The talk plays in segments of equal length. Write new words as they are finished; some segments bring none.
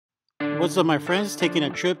What's up, my friends? Taking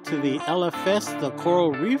a trip to the LFS, the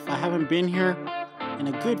Coral Reef. I haven't been here in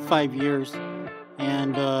a good 5 years,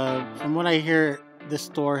 and from what I hear, this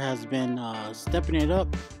store has been stepping it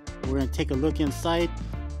up. We're gonna take a look inside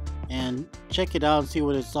and check it out and see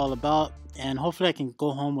what it's all about, and hopefully I can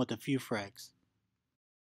go home with a few frags.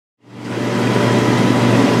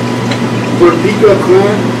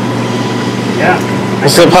 Yeah.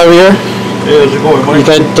 What's up, Javier? Hey, how's it going, Mike? You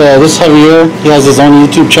got this Javier. He has his own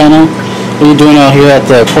YouTube channel. What are you doing out here at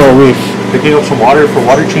the Coral Reef? Picking up some water for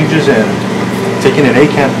water changes and taking an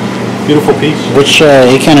A-can. Beautiful piece. Which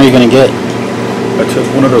A-can are you gonna get? I took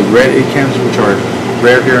one of the red A-cans, which are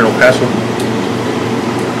rare here in El Paso.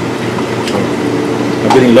 So I'm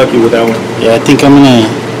getting lucky with that one. Yeah, I think I'm gonna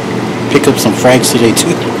pick up some frags today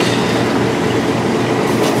too.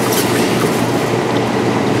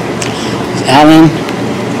 Alan,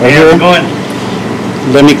 right Hey, here. how's it going?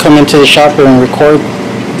 Let me come into the shop and record.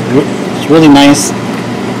 It's really nice.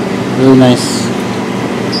 Really nice.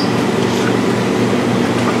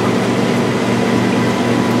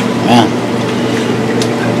 Man.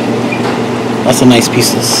 Lots of nice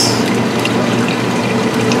pieces.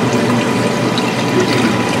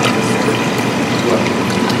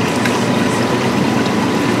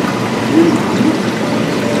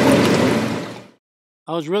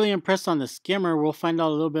 I was really impressed on the skimmer. We'll find out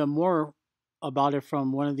a little bit more about it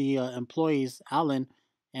from one of the employees, Alan.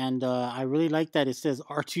 And I really like that it says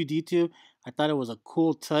R2D2. I thought it was a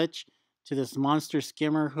cool touch to this monster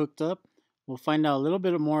skimmer hooked up. We'll find out a little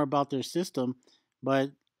bit more about their system.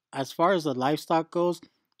 But as far as the livestock goes,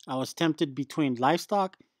 I was tempted between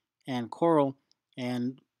livestock and coral.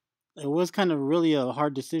 And it was kind of really a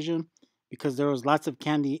hard decision because there was lots of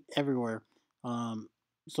candy everywhere.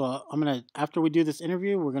 So I'm gonna, after we do this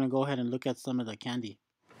interview, we're gonna go ahead and look at some of the candy.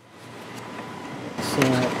 So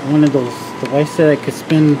one of those devices that I could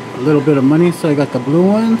spend a little bit of money. So I got the blue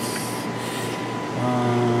ones.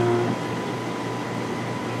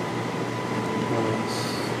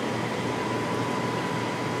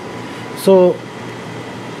 So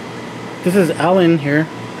this is Alan here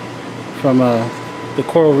from the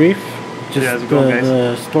Coral Reef. Just how's it going, guys?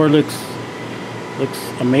 The store looks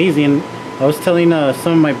amazing. I was telling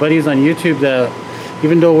some of my buddies on YouTube that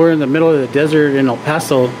even though we're in the middle of the desert in El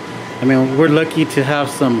Paso, I mean, we're lucky to have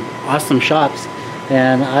some awesome shops.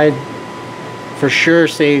 And I'd for sure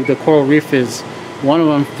say the Coral Reef is one of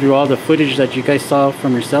them through all the footage that you guys saw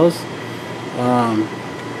from yourselves.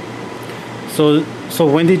 So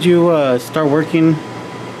when did you start working?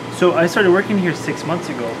 So I started working here 6 months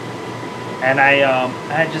ago, and I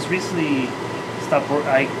had just recently stopped work.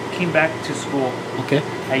 I came back to school. Okay.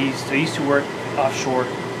 I used to work offshore.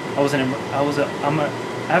 I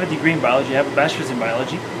have a degree in biology. I have a bachelor's in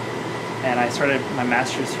biology, and I started my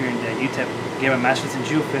master's here in the UTEP. Gave my master's in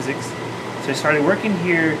geophysics. So I started working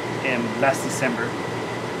here in last December,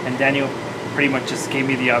 and Daniel pretty much just gave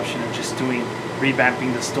me the option of just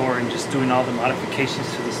revamping the store and just doing all the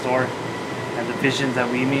modifications to the store and the vision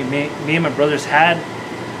that me and my brothers had,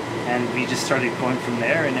 and we just started going from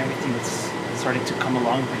there, and everything was starting to come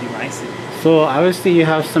along pretty nicely. So obviously you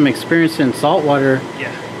have some experience in saltwater.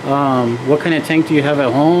 Yeah. What kind of tank do you have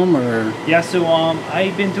at home, or? Yeah, so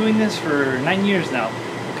I've been doing this for 9 years now.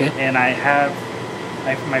 Okay. And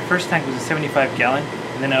my first tank was a 75 gallon,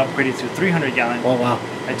 and then I upgraded to a 300 gallon. Oh wow.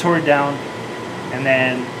 I tore it down, and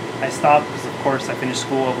then I stopped because of course I finished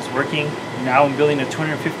school, I was working. Now I'm building a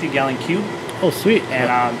 250 gallon cube. Oh sweet.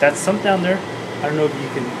 And that sump down there, I don't know if you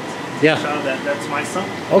can show that's my sump.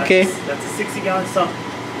 Okay. That's a 60 gallon sump,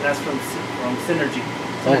 and that's from Synergy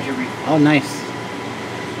Reef. Oh nice.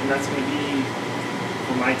 And that's going to be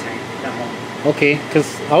for my tank at home. Okay,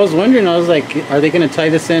 because I was wondering, I was like, are they going to tie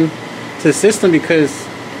this in to the system? Because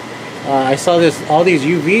I saw all these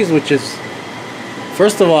UVs, which is,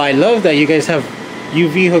 first of all, I love that you guys have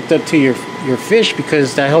UV hooked up to your fish,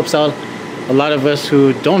 because that helps out a lot of us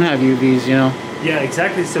who don't have UVs, you know. Yeah,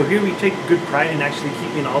 exactly. So here we take good pride in actually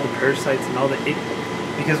keeping all the parasites and all the ick,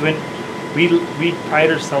 because when we pride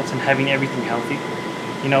ourselves in having everything healtty.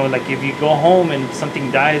 You know, like if you go home and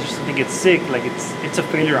something dies or something gets sick, like it's a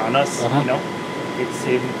failure on us. You know,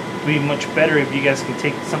 it'd be much better if you guys can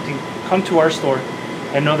take something, come to our store,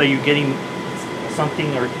 and know that you're getting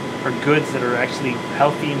something or goods that are actually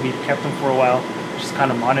healthy, and we've kept them for a while. Just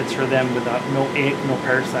kind of monitor them without no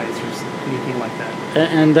parasites or anything like that.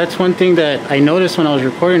 And that's one thing that I noticed when I was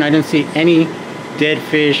recording. I didn't see any dead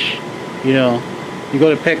fish. You know, you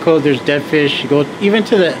go to Petco, there's dead fish. You go even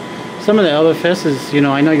to some of the LFSs, you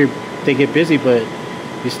know, I know they get busy, but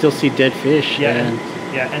you still see dead fish. Yeah,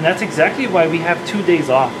 and that's exactly why we have 2 days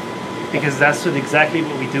off, because that's exactly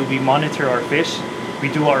what we do. We monitor our fish, we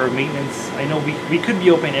do our maintenance. I know we could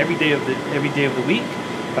be open every day of the week,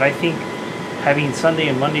 but I think having Sunday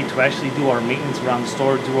and Monday to actually do our maintenance around the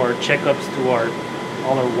store, do our checkups, do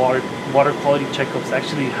all our water quality checkups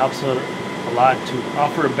actually helps a lot to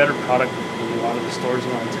offer a better product than a lot of the stores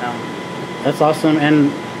around town. That's awesome.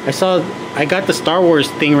 And I got the Star Wars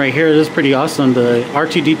thing right here. This is pretty awesome. The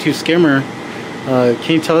R2-D2 skimmer.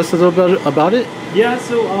 Can you tell us a little bit about it? Yeah,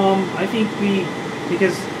 so I think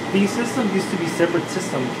because these systems used to be separate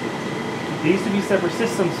systems. They used to be separate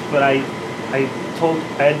systems, but I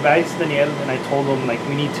advised Daniel and I told him like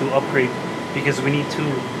we need to upgrade because we need to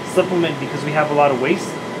supplement because we have a lot of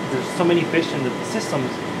waste. There's so many fish in the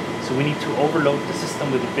systems, so we need to overload the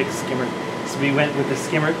system with a big skimmer. So we went with the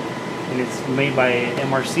skimmer, and it's made by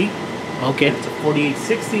MRC. Okay. It's a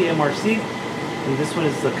 4860 MRC, and this one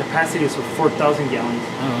is the capacity is for 4,000 gallons.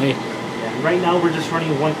 Oh, yeah. Yeah. Right now we're just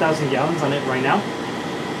running 1,000 gallons on it right now.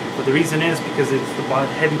 But the reason is because it's the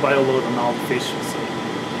heavy bio load on all the fish. So.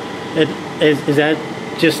 Is that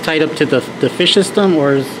just tied up to the fish system,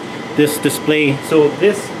 or is this display? So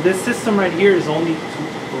this system right here is only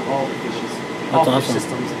for all the fishes. All That's fish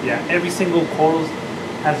awesome. systems. Yeah, every single corals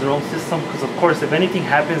has their own system because of course if anything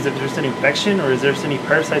happens, if there's an infection or if there's any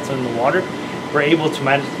parasites in the water, we're able to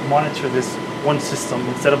monitor this one system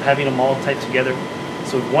instead of having them all tied together.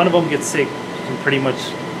 So if one of them gets sick, you can pretty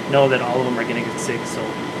much know that all of them are going to get sick. So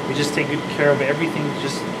we just take good care of everything,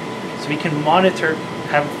 just so we can monitor,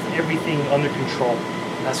 have everything under control.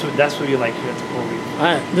 That's what we like here at the Coral Reef.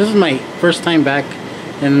 This is my first time back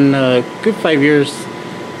in a good 5 years,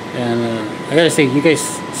 and I gotta say, you guys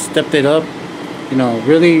stepped it up. You know,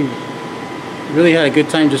 really had a good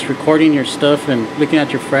time just recording your stuff and looking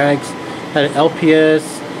at your frags. Had LPS,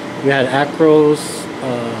 we had acros,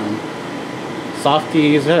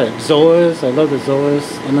 softies, we had Zoas. I love the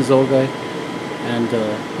Zoas. I'm a Zoa guy. And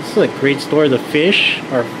this is a great store. The fish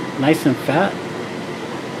are nice and fat.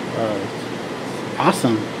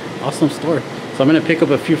 Awesome store. So I'm gonna pick up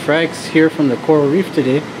a few frags here from the Coral Reef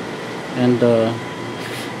today, and I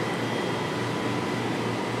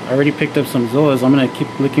already picked up some Zoas. I'm gonna keep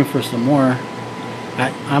looking for some more.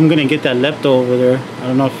 I'm gonna get that lepto over there. I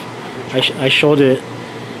don't know if I showed it.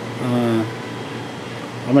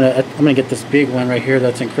 I'm gonna get this big one right here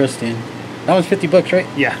that's encrusting. That one's 50 bucks, right?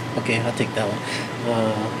 Yeah. Okay, I'll take that one.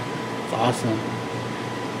 It's awesome.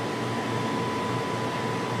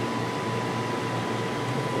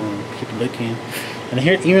 Keep looking. And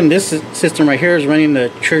here, even this system right here is running the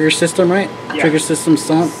trigger system, right? Yeah. Trigger system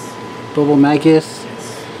sump, bubble magus.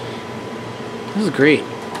 Yes. This is great.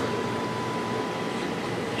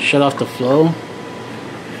 Shut off the flow.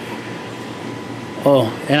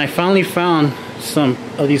 Oh, and I finally found some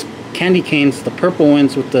of these candy canes, the purple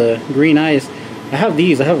ones with the green eyes. I have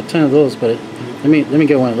these. I have a ton of those, but let me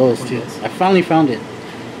get one of those too. I finally found it.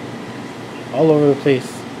 All over the place.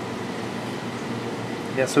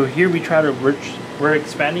 Yeah, so here we're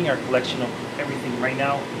expanding our collection of everything right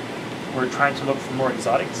now. We're trying to look for more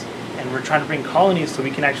exotics, and we're trying to bring colonies so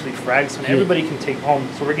we can actually frag so everybody can take home.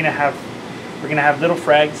 So we're gonna have little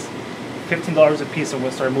frags, $15 a piece, and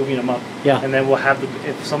we'll start moving them up. Yeah. And then we'll have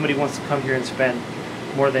if somebody wants to come here and spend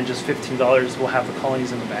more than just $15, we'll have the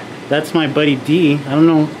colonies in the back. That's my buddy D. I don't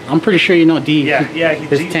know. I'm pretty sure you know D. Yeah.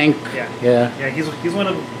 His tank. Yeah. He's one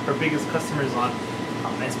of our biggest customers on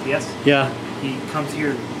SPS. Yeah. He comes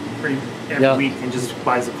here every week and just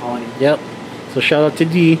buys a colony. Yep. So shout out to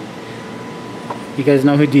D. You guys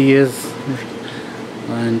know who D is.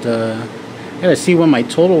 And I gotta see what my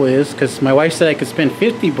total is, because my wife said I could spend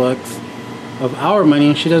 50 bucks of our money,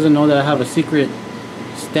 and she doesn't know that I have a secret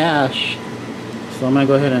stash. So I'm gonna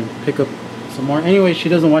go ahead and pick up some more. Anyway, she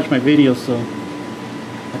doesn't watch my videos, so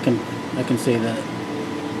I can say that.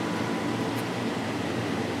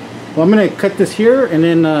 Well, I'm gonna cut this here, and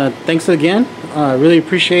then thanks again. Really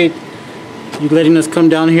appreciate you letting us come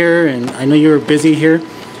down here, and I know you were busy here,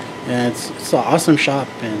 and it's an awesome shop.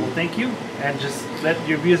 And well, thank you, and just let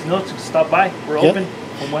your viewers know to stop by. We're open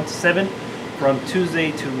from 1 to 7 from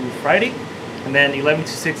Tuesday to Friday, and then 11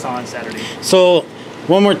 to 6 on Saturday. So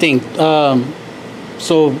one more thing.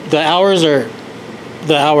 So the hours are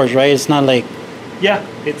the hours, right? It's not like... Yeah,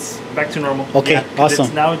 it's back to normal. Okay, yeah,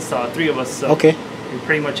 awesome. Now it's 3 of us, so okay. We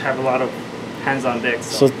pretty much have a lot of hands on deck.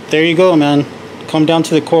 So there you go, man. Come down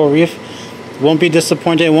to the Coral Reef. Won't be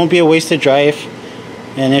disappointed. It won't be a wasted drive.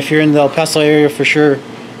 And if you're in the El Paso area, for sure,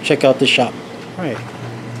 check out the shop. All right.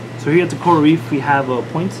 So here at the Coral Reef, we have a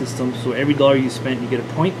point system. So every dollar you spend, you get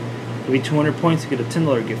a point. Every 200 points, you get a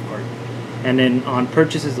 $10 gift card. And then on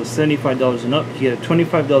purchases of $75 and up, you get a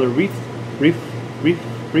 $25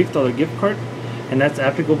 reef dollar gift card, and that's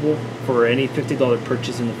applicable for for any $50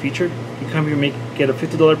 purchase in the future. You come here, get a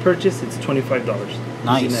 $50 purchase, it's $25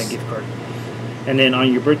 Nice. using that gift card. And then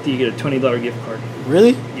on your birthday, you get a $20 gift card.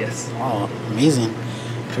 Really? Yes. Oh, amazing.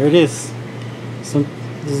 There it is. So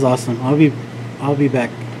this is awesome. I'll be back.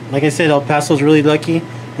 Like I said, El Paso's really lucky.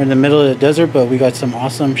 We're in the middle of the desert, but we got some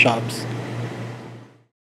awesome shops.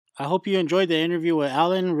 I hope you enjoyed the interview with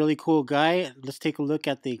Alan. Really cool guy. Let's take a look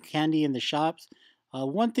at the candy in the shops.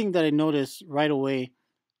 One thing that I noticed right away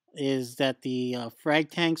is that the frag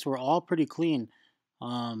tanks were all pretty clean.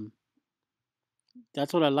 Um,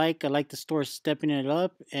 that's what I like. I like the store stepping it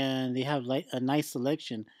up, and they have like a nice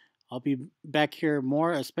selection. I'll be back here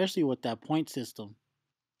more, especially with that point system.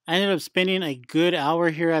 I ended up spending a good hour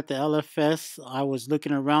here at the LFS. I was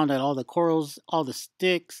looking around at all the corals, all the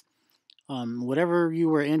sticks, whatever you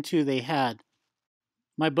were into, they had.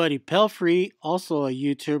 My buddy Pelfrey, also a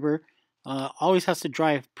YouTuber, always has to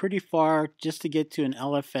drive pretty far just to get to an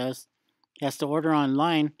LFS. He has to order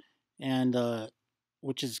online, and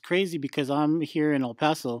which is crazy because I'm here in El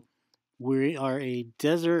Paso. We are a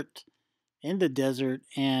desert in the desert,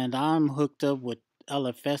 and I'm hooked up with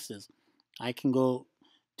LFSs. I can go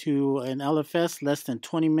to an LFS less than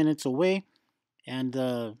 20 minutes away, and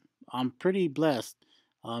I'm pretty blessed.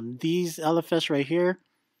 These LFS right here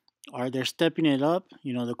they're stepping it up.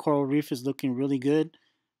 You know, the coral reef is looking really good.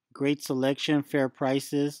 Great selection, fair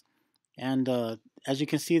prices, and as you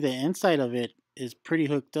can see, the inside of it is pretty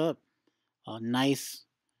hooked up. Nice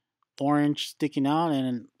orange sticking out,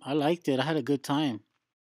 and I liked it. I had a good time.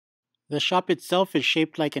 The shop itself is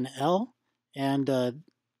shaped like an L, and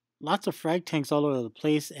lots of frag tanks all over the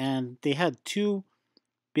place. And they had two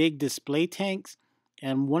big display tanks,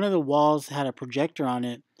 and one of the walls had a projector on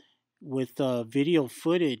it with video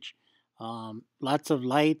footage. Lots of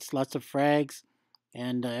lights, lots of frags,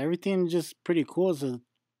 and everything just pretty cool. It's a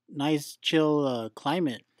nice, chill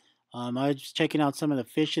climate. I was just checking out some of the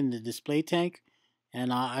fish in the display tank,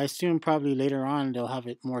 and I assume probably later on they'll have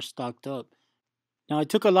it more stocked up. Now, I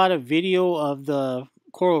took a lot of video of the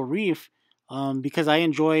coral reef because I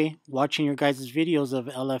enjoy watching your guys' videos of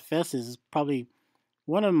LFSs. It's probably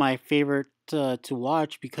one of my favorite to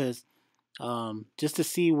watch because just to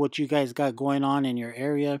see what you guys got going on in your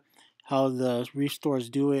area, how the reef stores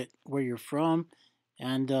do it where you're from,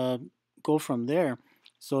 and go from there.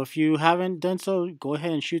 So if you haven't done so, go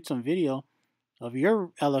ahead and shoot some video of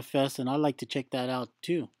your LFS, and I'd like to check that out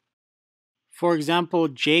too. For example,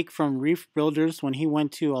 Jake from Reef Builders, when he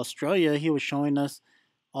went to Australia, he was showing us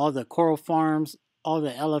all the coral farms, all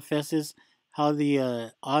the LFSs, how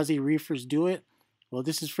the Aussie reefers do it. Well,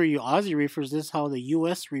 this is for you Aussie reefers. This is how the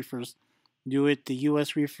U.S. reefers do it. The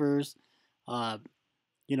U.S. reefers,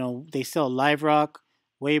 they sell live rock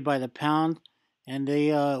weighed by the pound, and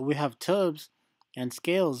we have tubs and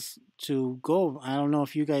scales to go. I don't know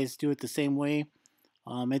if you guys do it the same way.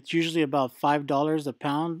 It's usually about $5 a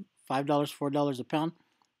pound, $5, $4 a pound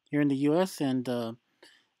here in the U.S., and a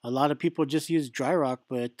lot of people just use dry rock,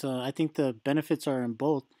 but I think the benefits are in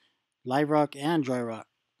both live rock and dry rock.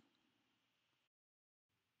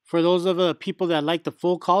 For those of the people that like the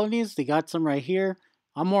full colonies, they got some right here.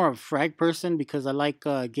 I'm more of a frag person because I like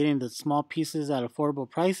getting the small pieces at affordable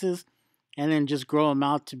prices and then just grow them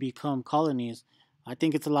out to become colonies. I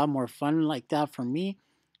think it's a lot more fun like that for me.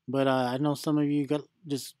 But I know some of you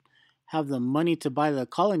just have the money to buy the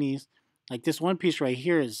colonies. Like this one piece right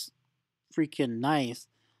here is freaking nice.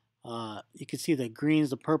 You can see the greens,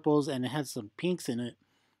 the purples, and it has some pinks in it.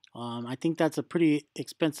 I think that's a pretty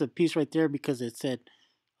expensive piece right there because it said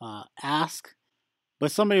ask,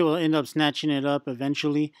 but somebody will end up snatching it up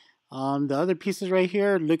eventually. The other pieces right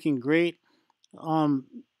here are looking great.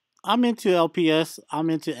 I'm into LPS, I'm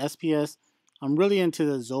into SPS, I'm really into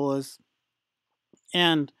the Zoas,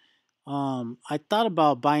 and I thought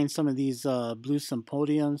about buying some of these blue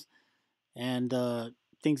symposiums and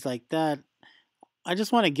things like that. I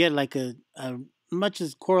just want to get like a much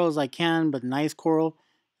as coral as I can, but nice coral,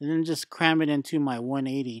 and then just cram it into my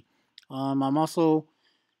 180. I'm also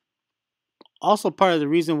part of the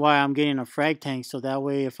reason why I'm getting a frag tank, so that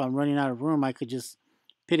way if I'm running out of room, I could just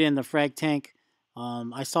put it in the frag tank.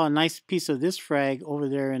 I saw a nice piece of this frag over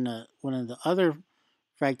there in one of the other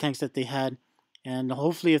frag tanks that they had, and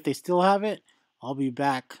hopefully if they still have it, I'll be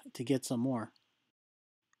back to get some more.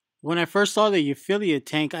 When I first saw the affiliate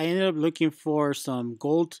tank, I ended up looking for some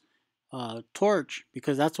gold torch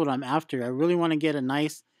because that's what I'm after. I really want to get a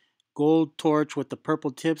nice gold torch with the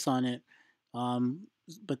purple tips on it,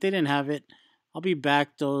 but they didn't have it. I'll be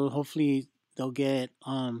back though. Hopefully they'll get it.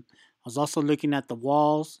 I was also looking at the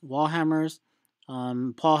wall hammers.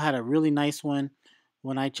 Paul had a really nice one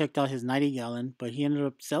when I checked out his 90 gallon, but he ended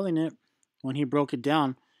up selling it when he broke it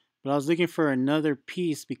down. but I was looking for another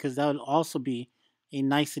piece because that would also be a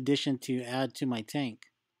nice addition to add to my tank.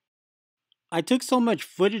 I took so much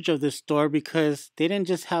footage of this store because they didn't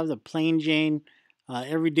just have the plain Jane,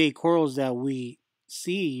 everyday corals that we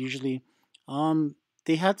see usually.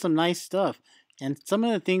 They had some nice stuff, and some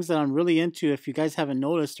of the things that I'm really into, if you guys haven't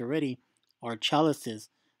noticed already, are chalices.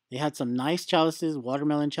 They had some nice chalices,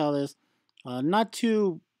 watermelon chalice, not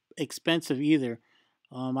too expensive either.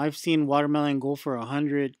 I've seen watermelon go for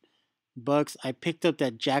 $100. I picked up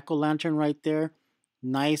that Jack-O-Lantern right there,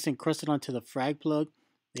 nice encrusted onto the frag plug.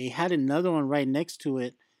 They had another one right next to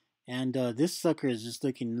it, and this sucker is just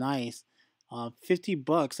looking nice.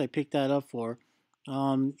 $50 I picked that up for.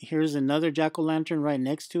 Here's another Jack-O-Lantern right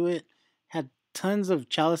next to it. Had tons of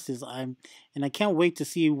chalices. And I can't wait to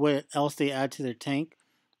see what else they add to their tank.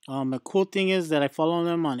 A cool thing is that I follow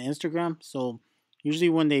them on Instagram, so usually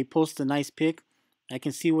when they post a nice pic, I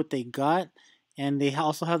can see what they got. And they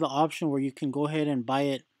also have the option where you can go ahead and buy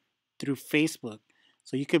it through Facebook.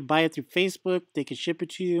 So you could buy it through Facebook, they could ship it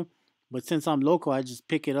to you. But since I'm local, I just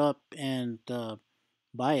pick it up and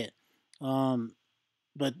buy it.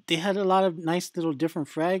 But they had a lot of nice little different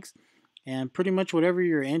frags, and pretty much whatever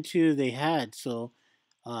you're into, they had. So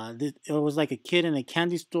it was like a kid in a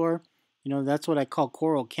candy store. That's what I call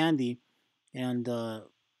coral candy. And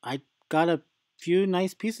I got a few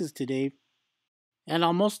nice pieces today. And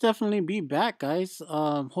I'll most definitely be back, guys.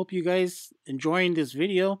 Hope you guys enjoying this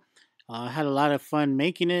video. I had a lot of fun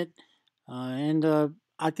making it. And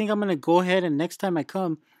I think I'm going to go ahead and next time I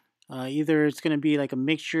come, either it's going to be like a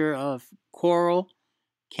mixture of coral,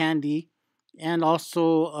 candy, and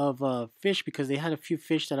also of fish, because they had a few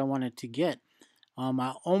fish that I wanted to get.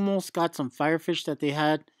 I almost got some firefish that they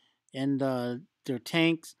had in their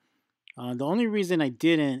tanks. The only reason I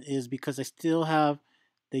didn't is because I still have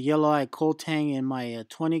the yellow-eye coal tang in my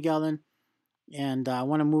 20-gallon, and I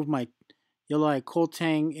want to move my yellow-eye coal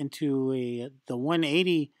tang into the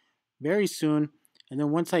 180 very soon. And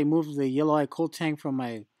then once I move the yellow-eye coal tang from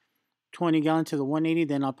my 20-gallon to the 180,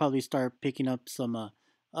 then I'll probably start picking up some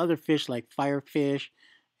other fish like firefish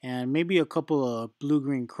and maybe a couple of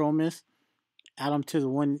blue-green chromis. Add them to the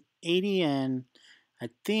 180, and I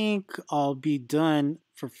think I'll be done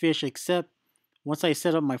for fish, except once I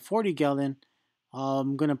set up my 40-gallon,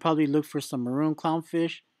 I'm going to probably look for some maroon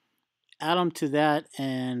clownfish, add them to that,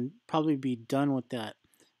 and probably be done with that.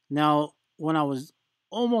 Now, when I was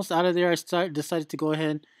almost out of there, I decided to go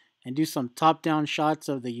ahead and do some top-down shots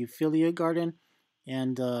of the Euphilia garden.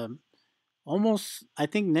 And I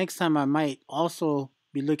think next time I might also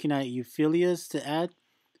be looking at Euphilias to add.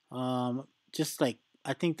 Just like,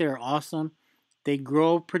 I think they're awesome. They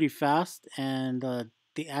grow pretty fast, and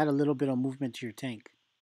they add a little bit of movement to your tank.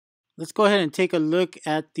 Let's go ahead and take a look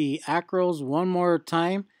at the acros one more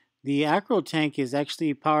time. The acro tank is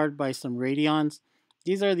actually powered by some radions.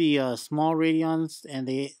 These are the small radions, and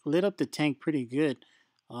they lit up the tank pretty good.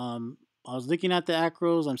 I was looking at the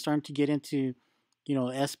acros. I'm starting to get into,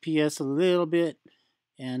 SPS a little bit,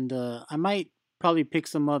 and I might probably pick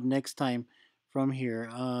some up next time from here.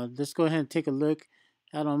 Let's go ahead and take a look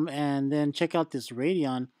at them, and then check out this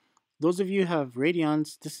radion. Those of you who have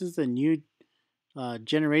radions, this is the new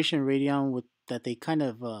generation radion that they kind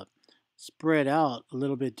of spread out a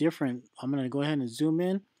little bit different. I'm going to go ahead and zoom in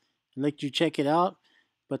and let you check it out.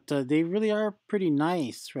 But they really are pretty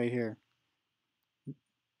nice right here.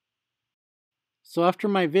 So after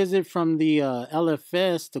my visit from the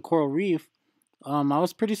LFS, the Coral Reef, I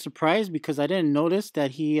was pretty surprised because I didn't notice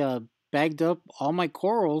that he bagged up all my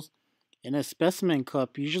corals in a specimen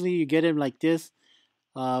cup. Usually you get them like this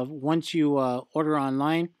once you order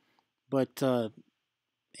online. But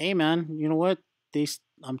hey man, you know what?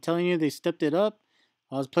 I'm telling you, they stepped it up.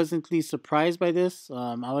 I was pleasantly surprised by this.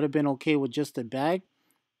 I would have been okay with just a bag,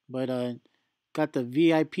 but got the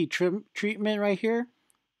VIP treatment right here,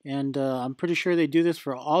 and I'm pretty sure they do this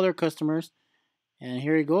for all their customers. And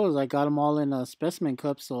here it goes. I got them all in a specimen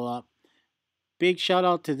cup, so big shout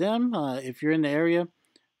out to them. If you're in the area,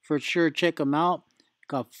 for sure check them out.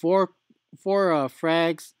 Got four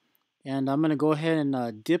frags, and I'm gonna go ahead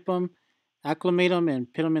and dip them, acclimate them,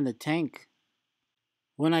 and put them in the tank.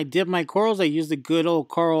 When I dip my corals, I use the good old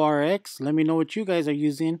Coral RX. Let me know what you guys are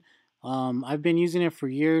using. I've been using it for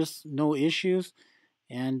years, no issues.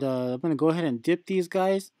 And I'm going to go ahead and dip these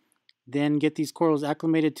guys, then get these corals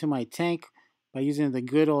acclimated to my tank by using the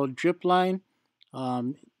good old drip line.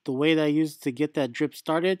 The way that I use to get that drip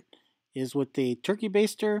started is with the turkey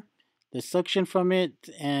baster, the suction from it,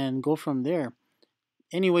 and go from there.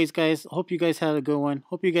 Anyways, guys, hope you guys had a good one.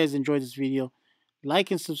 Hope you guys enjoyed this video.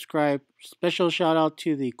 Like and subscribe. Special shout out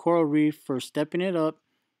to the Coral Reef for stepping it up.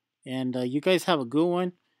 And you guys have a good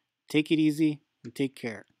one. Take it easy and take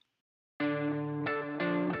care.